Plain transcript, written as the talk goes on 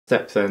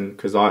steps then?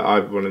 Because I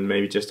want to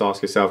maybe just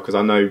ask yourself, because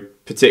I know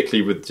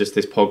particularly with just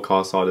this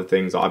podcast side of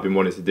things, I've been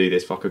wanting to do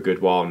this for like a good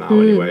while now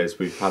anyway, as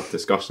we've had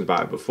discussions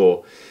about it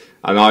before.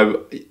 And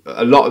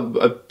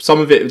some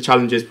of it, the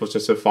challenges was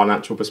just a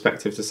financial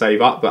perspective to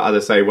save up. But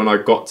as I say, when I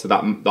got to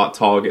that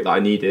target that I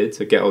needed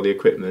to get all the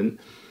equipment,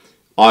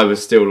 I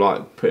was still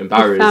like putting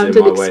barriers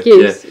in my way.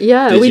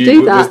 Yeah, we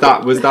do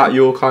that. Was that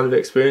your kind of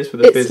experience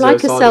with the physio side of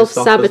stuff as well? It's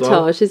like a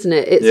self-sabotage, isn't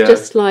it? It's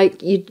just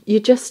like you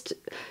just,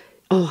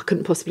 oh, I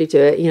couldn't possibly do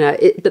it, you know.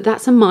 But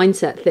that's a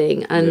mindset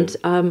thing, and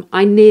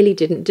I nearly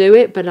didn't do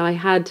it, but I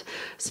had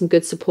some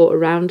good support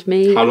around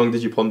me. How long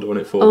did you ponder on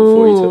it for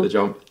before you took the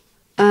jump?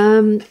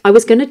 I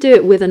was going to do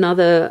it with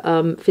another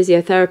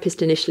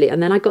physiotherapist initially,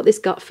 and then I got this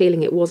gut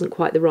feeling it wasn't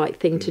quite the right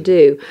thing to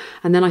do.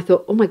 And then I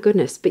thought, oh my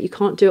goodness, but you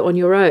can't do it on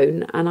your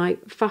own. And I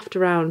faffed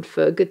around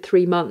for a good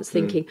 3 months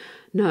thinking,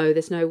 no,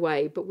 there's no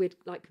way. But we'd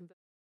like...